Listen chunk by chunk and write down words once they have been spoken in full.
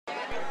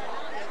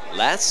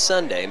Last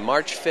Sunday,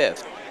 March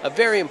 5th, a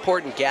very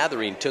important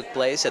gathering took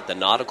place at the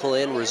Nautical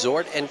Inn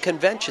Resort and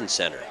Convention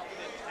Center.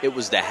 It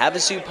was the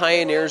Havasu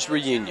Pioneers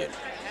reunion.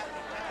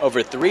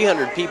 Over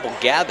 300 people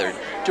gathered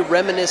to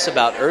reminisce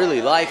about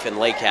early life in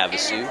Lake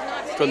Havasu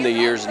from the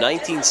years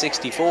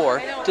 1964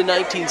 to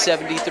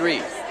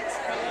 1973.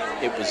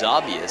 It was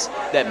obvious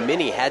that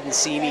many hadn't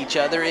seen each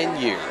other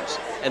in years,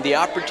 and the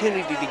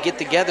opportunity to get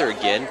together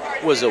again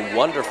was a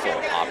wonderful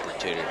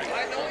opportunity.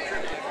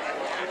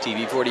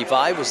 TV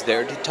 45 was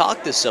there to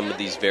talk to some of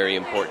these very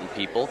important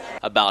people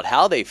about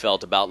how they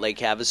felt about Lake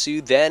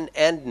Havasu then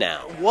and now.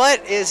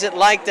 What is it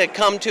like to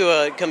come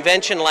to a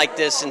convention like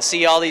this and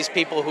see all these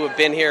people who have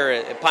been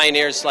here,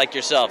 pioneers like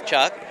yourself,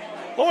 Chuck?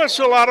 Well, it's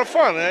a lot of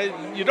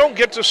fun. You don't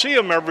get to see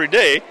them every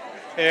day,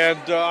 and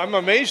I'm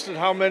amazed at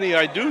how many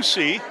I do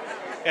see,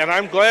 and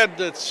I'm glad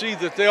to see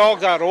that they all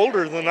got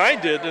older than I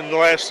did in the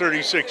last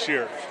 36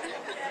 years.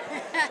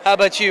 How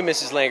about you,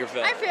 Mrs.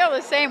 Langerfeld? I feel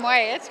the same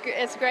way.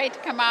 It's great to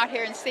come out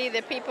here and see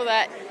the people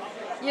that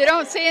you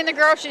don't see in the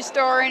grocery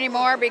store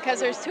anymore because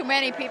there's too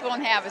many people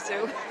in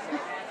Havasu.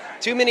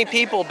 Too many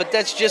people, but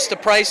that's just the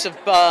price of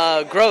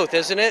growth,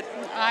 isn't it?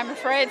 I'm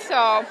afraid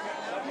so.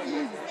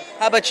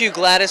 How about you,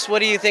 Gladys? What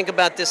do you think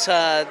about this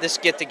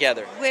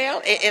get-together?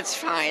 Well, it's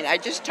fine. I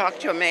just talked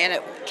to a man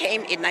that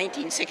came in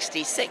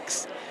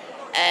 1966,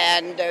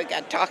 and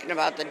got talking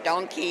about the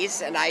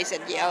donkeys, and I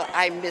said, yeah,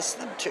 I miss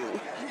them too,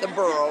 the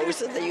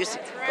burros. They used to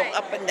go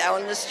up and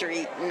down the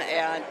street, and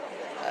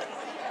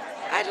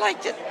I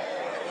liked it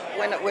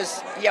when it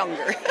was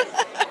younger.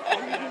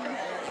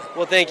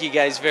 Well, thank you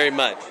guys very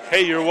much.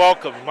 Hey, you're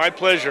welcome. My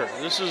pleasure.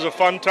 This is a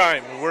fun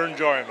time, and we're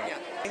enjoying it.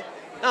 Yeah.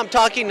 I'm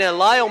talking to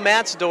Lyle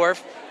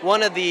Matzdorf,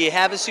 one of the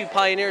Havasu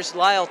Pioneers.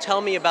 Lyle,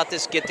 tell me about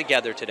this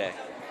get-together today.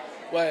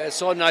 Well, it's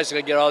so nice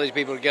to get all these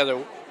people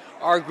together.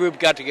 Our group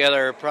got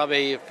together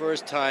probably the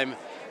first time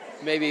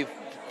maybe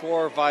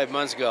 4 or 5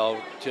 months ago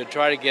to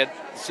try to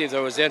see if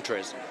there was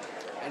interest.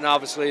 And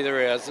obviously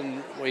there is.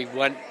 And we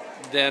went,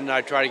 then I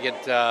tried to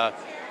get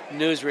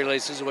news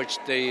releases, which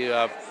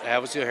the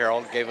Havasu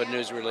Herald gave a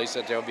news release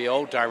that there will be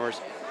old-timers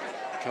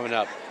coming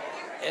up.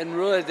 And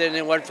really then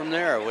it went from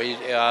there.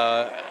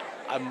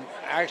 I'm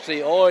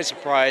actually always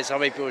surprised how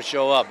many people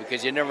show up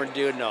because you never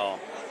do know.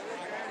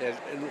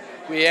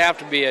 We have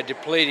to be a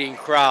depleting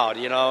crowd,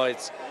 you know.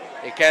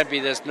 It can't be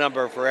this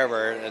number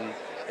forever, and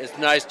it's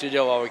nice to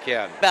do what we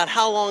can. About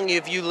how long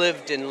have you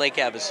lived in Lake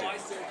Havasu?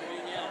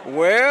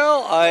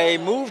 Well, I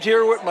moved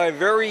here with my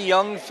very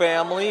young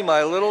family,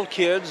 my little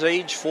kids,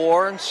 age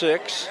 4 and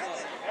 6.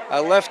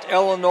 I left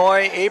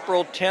Illinois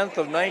April 10th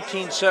of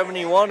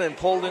 1971 and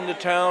pulled into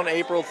town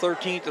April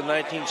 13th of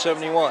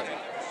 1971.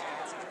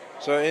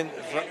 So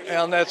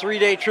on that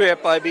 3-day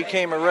trip, I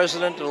became a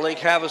resident of Lake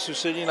Havasu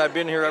City, and I've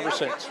been here ever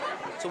since.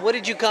 So what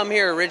did you come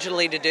here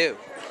originally to do?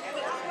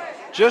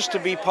 Just to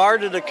be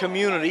part of the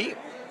community,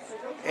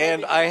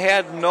 and I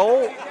had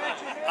no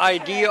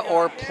idea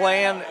or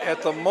plan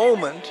at the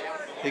moment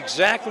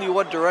exactly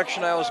what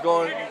direction I was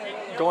going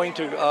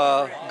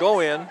to go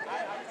in,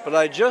 but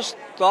I just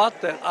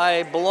thought that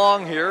I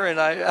belong here, and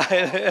I'm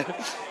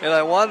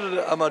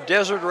a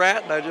desert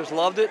rat, and I just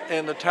loved it,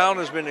 and the town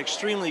has been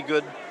extremely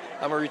good.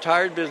 I'm a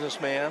retired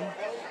businessman,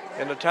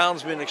 and the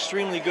town's been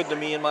extremely good to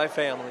me and my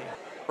family.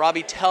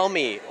 Robbie, tell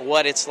me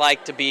what it's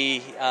like to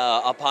be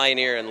a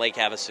pioneer in Lake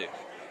Havasu.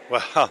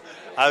 Well,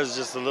 I was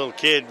just a little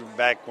kid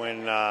back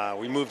when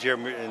we moved here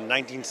in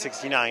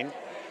 1969,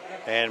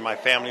 and my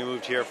family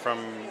moved here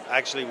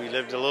actually we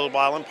lived a little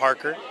while in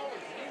Parker,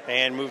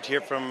 and moved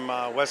here from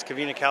West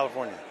Covina,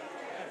 California.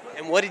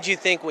 And what did you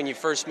think when you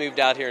first moved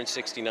out here in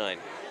 '69?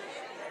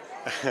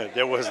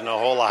 There wasn't a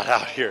whole lot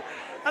out here.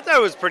 I thought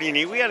it was pretty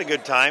neat. We had a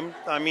good time.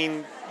 I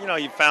mean,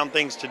 you found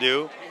things to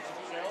do.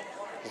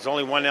 There's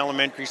only one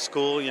elementary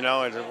school, and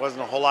there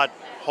wasn't a whole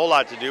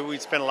lot to do. We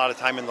spent a lot of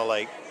time in the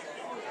lake.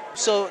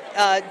 So,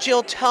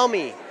 Jill, tell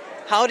me,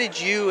 how did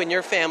you and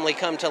your family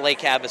come to Lake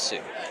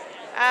Havasu?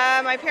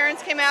 My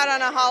parents came out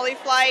on a Holly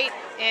flight,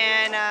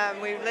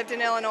 and we lived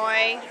in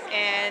Illinois,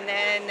 and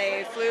then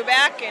they flew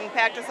back and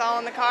packed us all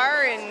in the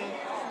car, and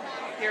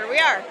here we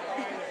are.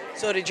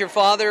 So did your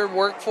father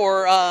work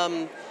for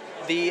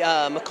the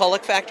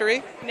McCulloch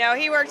factory? No,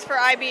 he works for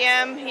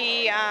IBM.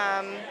 He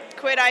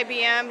quit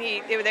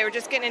IBM. They were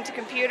just getting into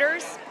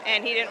computers,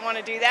 and he didn't want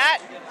to do that,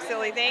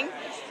 silly thing.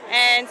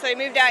 And so he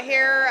moved out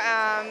here,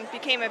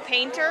 became a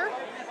painter,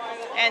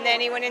 and then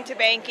he went into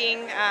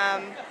banking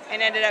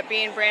and ended up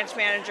being branch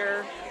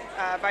manager,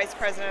 vice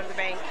president of the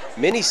bank.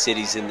 Many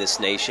cities in this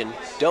nation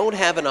don't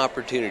have an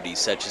opportunity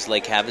such as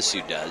Lake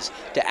Havasu does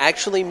to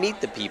actually meet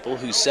the people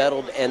who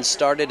settled and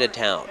started a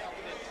town.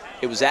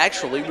 It was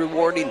actually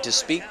rewarding to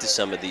speak to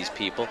some of these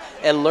people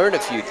and learn a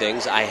few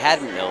things I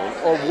hadn't known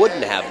or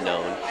wouldn't have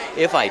known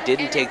if I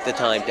didn't take the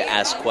time to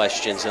ask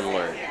questions and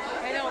learn.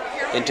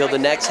 Until the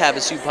next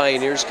Havasu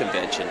Pioneers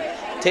Convention,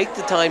 take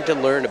the time to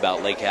learn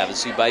about Lake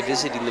Havasu by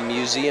visiting the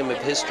Museum of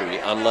History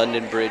on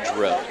London Bridge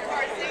Road.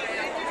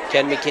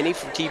 Ken McKinney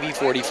from TV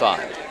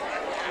 45.